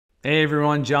Hey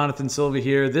everyone, Jonathan Silva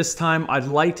here. This time I'd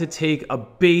like to take a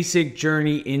basic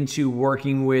journey into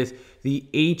working with the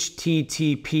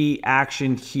HTTP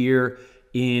action here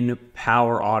in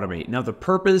Power Automate. Now the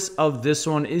purpose of this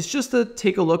one is just to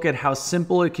take a look at how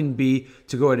simple it can be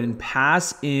to go ahead and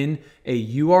pass in a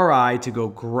URI to go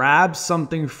grab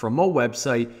something from a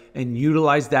website and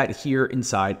utilize that here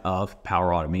inside of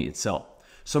Power Automate itself.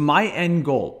 So my end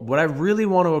goal, what I really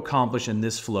want to accomplish in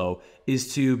this flow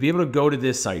is to be able to go to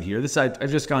this site here. This site,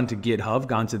 I've just gone to GitHub,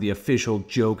 gone to the official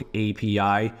joke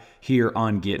API here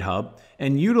on GitHub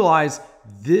and utilize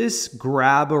this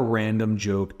grab a random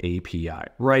joke API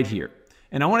right here.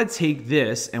 And I want to take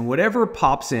this and whatever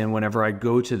pops in whenever I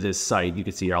go to this site, you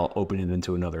can see I'll open it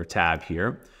into another tab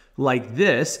here like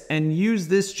this and use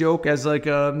this joke as like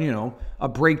a, a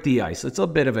break the ice. It's a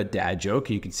bit of a dad joke.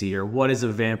 You can see here, what is a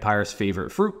vampire's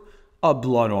favorite fruit? A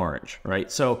blood orange,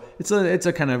 right? So it's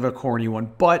a kind of a corny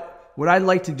one, but what I'd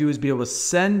like to do is be able to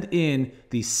send in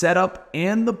the setup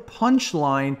and the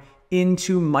punchline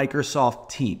into Microsoft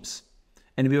Teams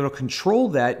and to be able to control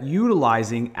that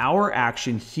utilizing our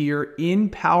action here in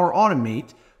Power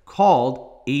Automate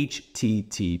called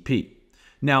HTTP.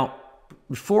 Now,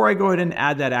 before I go ahead and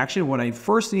add that action, what I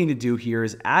first need to do here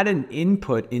is add an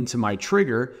input into my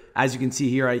trigger. As you can see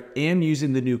here, I am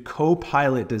using the new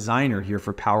Copilot designer here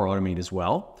for Power Automate as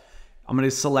well. I'm going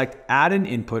to select add an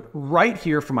input right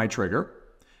here for my trigger.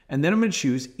 And then I'm going to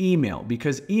choose email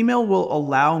because email will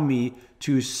allow me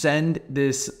to send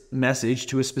this message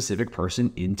to a specific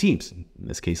person in Teams. In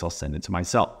this case, I'll send it to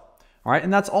myself. All right.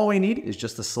 And that's all I need is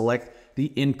just to select the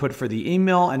input for the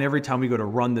email. And every time we go to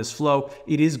run this flow,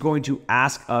 it is going to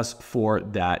ask us for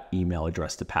that email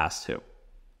address to pass to.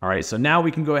 All right, so now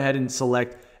we can go ahead and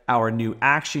select our new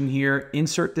action here,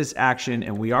 insert this action,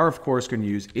 and we are of course going to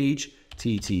use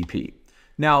HTTP.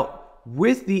 Now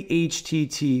with the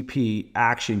HTTP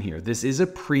action here, this is a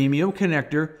premium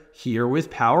connector here with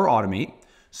Power Automate.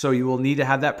 So you will need to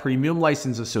have that premium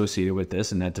license associated with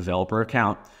this and that developer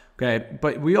account. Okay,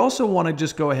 but we also want to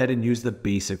just go ahead and use the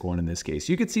basic one in this case.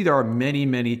 You can see there are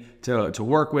many to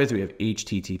work with. We have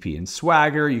HTTP and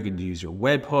Swagger. You can use your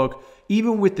webhook.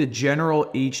 Even with the general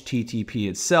HTTP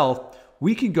itself,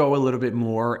 we could go a little bit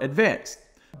more advanced.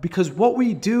 Because what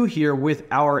we do here with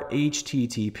our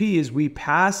HTTP is we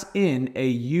pass in a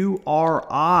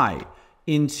URI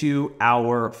into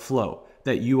our flow.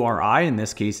 That URI, in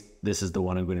this case, this is the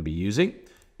one I'm going to be using,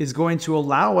 is going to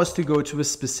allow us to go to a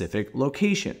specific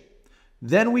location.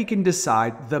 Then we can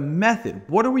decide the method.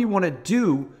 What do we want to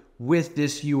do with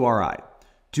this URI?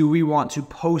 Do we want to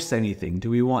post anything?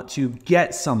 Do we want to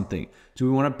get something? Do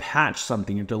we want to patch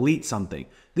something or delete something?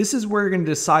 This is where you're going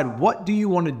to decide what do you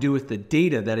want to do with the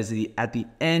data that is at the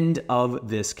end of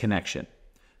this connection.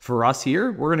 For us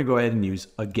here, we're going to go ahead and use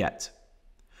a get.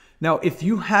 Now, if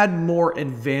you had more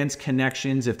advanced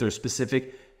connections, if there's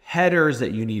specific headers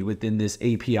that you need within this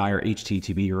API or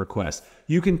HTTP request,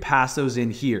 you can pass those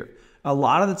in here. A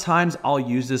lot of the times I'll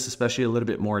use this, especially a little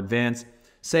bit more advanced.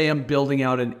 Say I'm building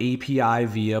out an API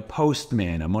via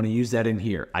Postman. I'm going to use that in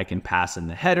here. I can pass in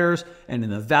the headers and in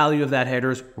the value of that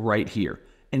headers right here.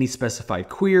 Any specified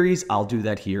queries, I'll do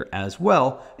that here as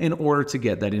well in order to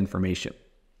get that information.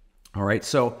 All right,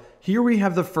 so here we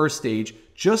have the first stage.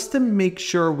 Just to make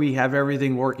sure we have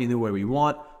everything working the way we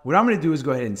want, what I'm going to do is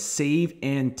go ahead and save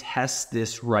and test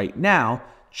this right now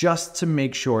just to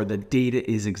make sure the data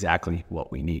is exactly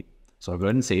what we need. So I'll go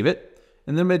ahead and save it.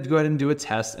 And then I'm going to go ahead and do a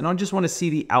test. And I just want to see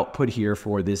the output here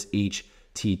for this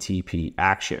HTTP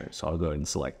action. So I'll go ahead and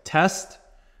select test.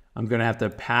 I'm going to have to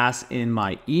pass in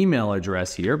my email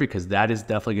address here because that is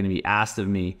definitely going to be asked of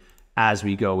me as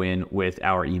we go in with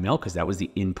our email because that was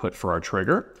the input for our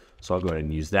trigger. So I'll go ahead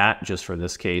and use that just for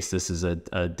this case. This is a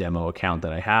demo account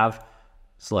that I have.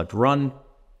 Select run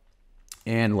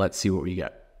and let's see what we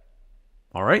get.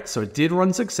 All right, so it did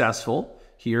run successful.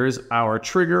 Here's our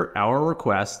trigger, our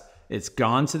request. It's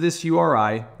gone to this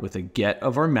URI with a get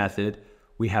of our method.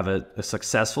 We have a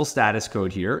successful status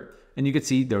code here. And you can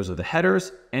see those are the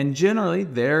headers. And generally,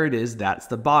 there it is. That's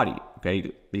the body.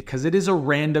 Okay, because it is a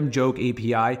random joke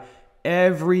API.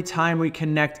 Every time we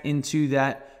connect into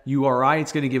that URI,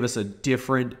 it's going to give us a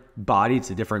different body. It's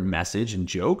a different message and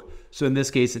joke. So in this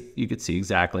case, you could see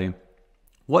exactly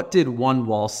what did one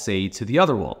wall say to the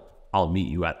other wall. I'll meet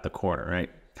you at the corner, right?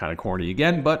 Kind of corny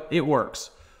again, but it works.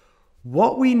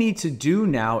 What we need to do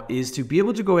now is to be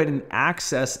able to go ahead and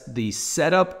access the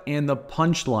setup and the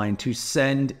punchline to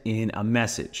send in a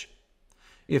message.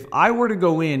 If I were to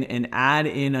go in and add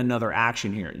in another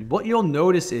action here, what you'll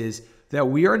notice is that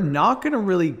we are not going to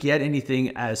really get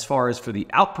anything as far as for the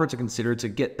output to consider to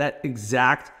get that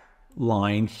exact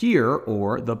line here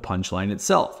or the punchline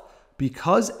itself.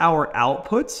 because our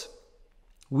outputs,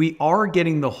 we are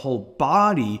getting the whole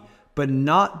body, but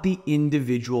not the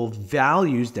individual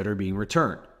values that are being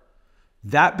returned.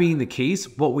 That being the case,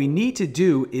 what we need to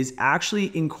do is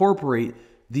actually incorporate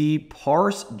the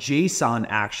parse JSON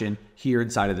action here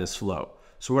inside of this flow.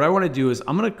 So what I want to do is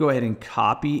I'm going to go ahead and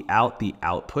copy out the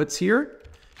outputs here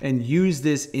and use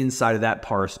this inside of that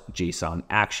parse JSON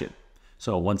action.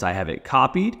 So once I have it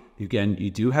copied, again, you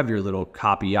do have your little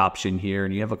copy option here,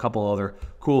 and you have a couple other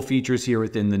cool features here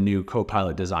within the new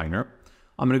Copilot Designer.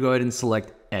 I'm going to go ahead and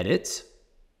select Edit,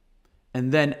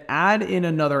 and then add in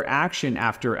another action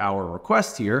after our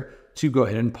request here to go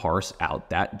ahead and parse out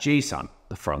that JSON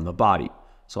from the body.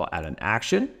 So I'll add an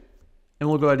action, and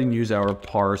we'll go ahead and use our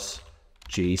parse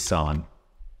JSON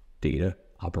data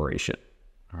operation.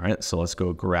 All right, so let's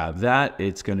go grab that.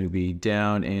 It's going to be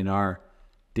down in our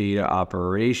data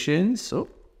operations. So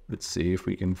let's see if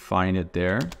we can find it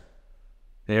there.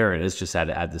 There it is. Just had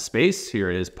to add the space.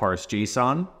 Here it is, parse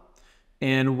JSON.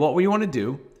 And what we want to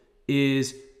do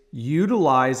is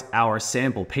utilize our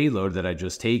sample payload that I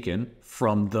just taken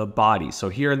from the body. So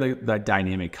here in the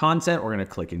dynamic content, we're going to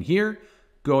click in here,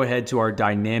 go ahead to our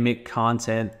dynamic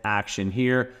content action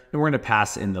here, and we're going to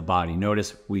pass in the body.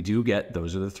 Notice we do get,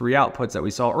 those are the three outputs that we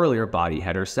saw earlier, body,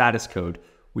 header, status code.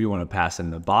 We want to pass in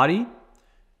the body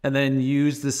and then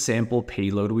use the sample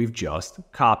payload we've just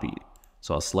copied.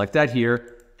 So I'll select that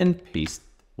here and paste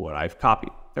what I've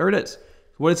copied. There it is.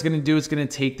 What it's going to do, it's going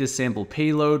to take this sample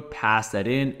payload, pass that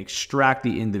in, extract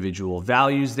the individual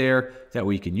values there that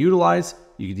we can utilize.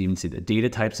 You can even see the data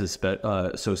types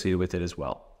associated with it as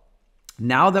well.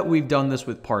 Now that we've done this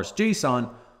with parse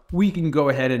JSON, we can go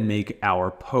ahead and make our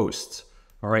posts.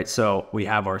 All right, so we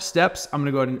have our steps. I'm going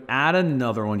to go ahead and add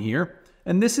another one here.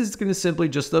 And this is going to simply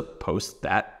just post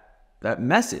that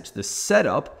message, the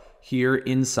setup here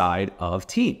inside of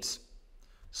Teams.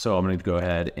 So I'm going to go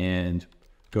ahead and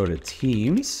go to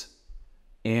Teams,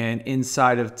 and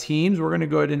inside of Teams, we're going to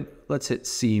go ahead and let's hit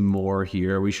see more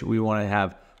here. We want to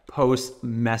have post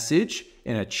message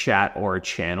in a chat or a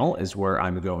channel is where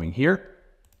I'm going here.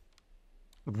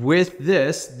 With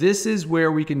this is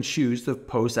where we can choose to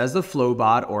post as the flow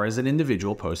bot or as an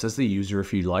individual post as the user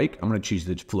if you'd like. I'm going to choose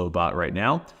the flow bot right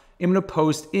now. I'm going to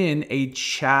post in a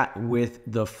chat with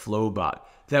the flow bot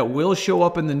that will show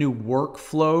up in the new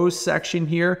workflows section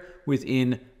here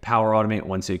within Power Automate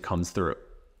once it comes through.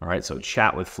 All right, so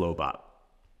chat with Flowbot.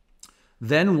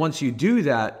 Then once you do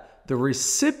that, the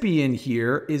recipient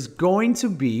here is going to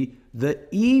be the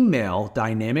email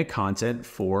dynamic content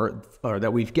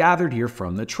that we've gathered here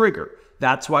from the trigger.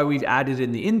 That's why we've added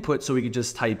in the input so we can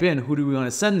just type in who do we want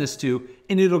to send this to,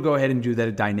 and it'll go ahead and do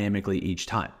that dynamically each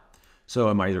time. So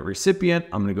in my recipient,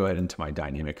 I'm going to go ahead into my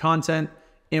dynamic content,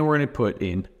 and we're going to put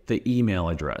in the email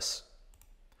address.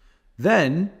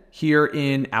 Then here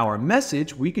in our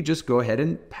message, we could just go ahead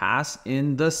and pass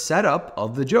in the setup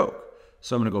of the joke.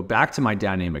 So I'm going to go back to my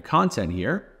dynamic content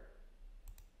here,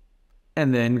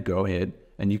 and then go ahead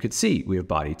and you could see we have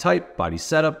body type, body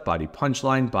setup, body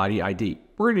punchline, body ID.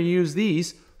 We're going to use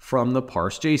these from the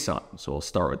parse JSON. So we'll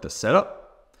start with the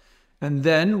setup, and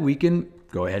then we can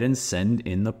go ahead and send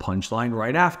in the punchline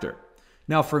right after.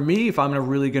 Now for me, if I'm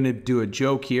really going to do a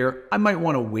joke here, I might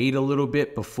want to wait a little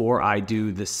bit before I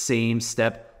do the same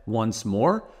step once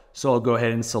more. So I'll go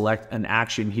ahead and select an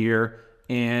action here,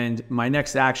 and my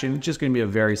next action is just going to be a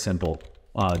very simple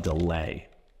delay.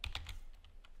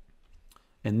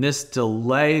 And this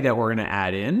delay that we're going to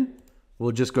add in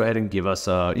will just go ahead and give us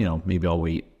maybe I'll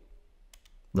wait,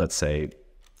 let's say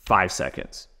 5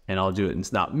 seconds, and I'll do it.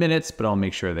 It's not minutes, but I'll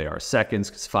make sure they are seconds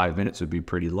because 5 minutes would be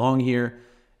pretty long here.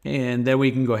 And then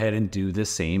we can go ahead and do the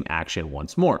same action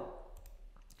once more.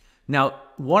 Now,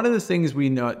 one of the things we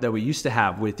know that we used to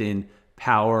have within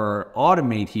Power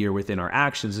Automate here within our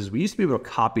actions is we used to be able to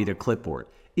copy to clipboard.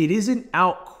 It isn't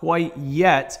out quite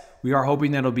yet. We are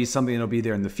hoping that it'll be something that'll be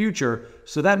there in the future.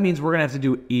 So that means we're gonna have to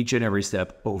do each and every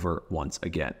step over once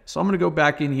again. So I'm gonna go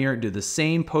back in here and do the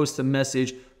same post a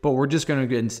message, but we're just gonna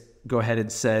go ahead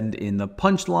and send in the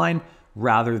punchline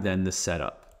rather than the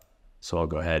setup. So I'll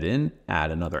go ahead and add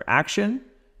another action,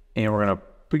 and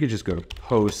we could just go to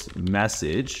post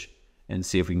message and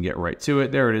see if we can get right to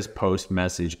it. There it is, post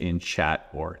message in chat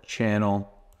or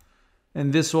channel.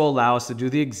 And this will allow us to do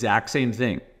the exact same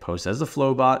thing. Post as the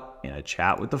Flowbot in a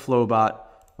chat with the Flowbot.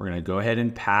 We're going to go ahead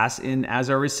and pass in as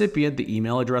our recipient the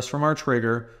email address from our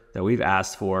trigger that we've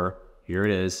asked for. Here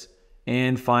it is.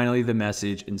 And finally, the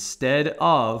message. Instead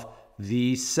of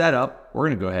the setup, we're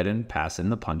going to go ahead and pass in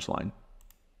the punchline.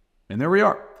 And there we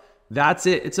are. That's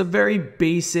it. It's a very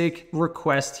basic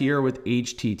request here with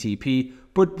HTTP,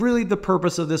 but really the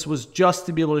purpose of this was just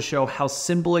to be able to show how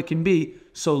simple it can be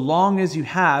so long as you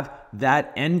have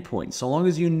that endpoint, so long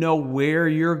as you know where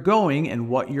you're going and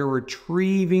what you're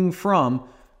retrieving from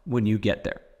when you get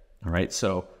there. All right,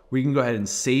 so we can go ahead and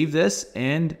save this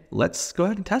and let's go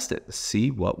ahead and test it,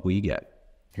 see what we get.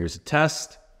 Here's a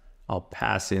test. I'll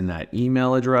pass in that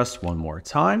email address one more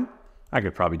time. I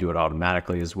could probably do it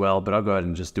automatically as well, but I'll go ahead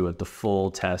and just do it the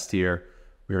full test here.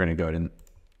 We're going to go ahead and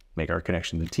make our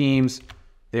connection to Teams.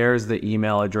 There's the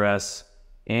email address,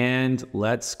 and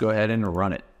let's go ahead and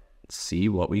run it. See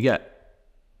what we get.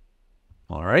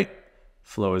 All right,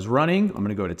 flow is running. I'm going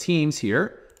to go to Teams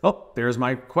here. Oh, there's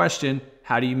my question.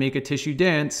 How do you make a tissue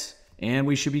dance? And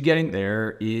we should be getting,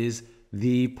 there is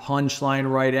the punchline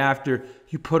right after.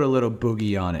 You put a little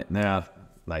boogie on it. Now,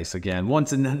 nice again.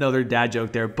 Once another dad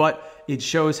joke there, but it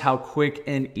shows how quick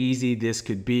and easy this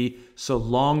could be. So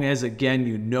long as, again,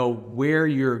 you know where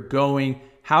you're going,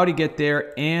 how to get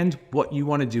there, and what you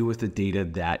want to do with the data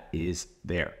that is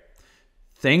there.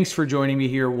 Thanks for joining me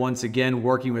here once again,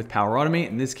 working with Power Automate.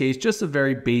 In this case, just a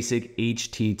very basic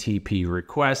HTTP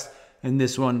request. And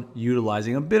this one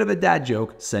utilizing a bit of a dad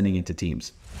joke, sending it to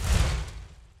Teams.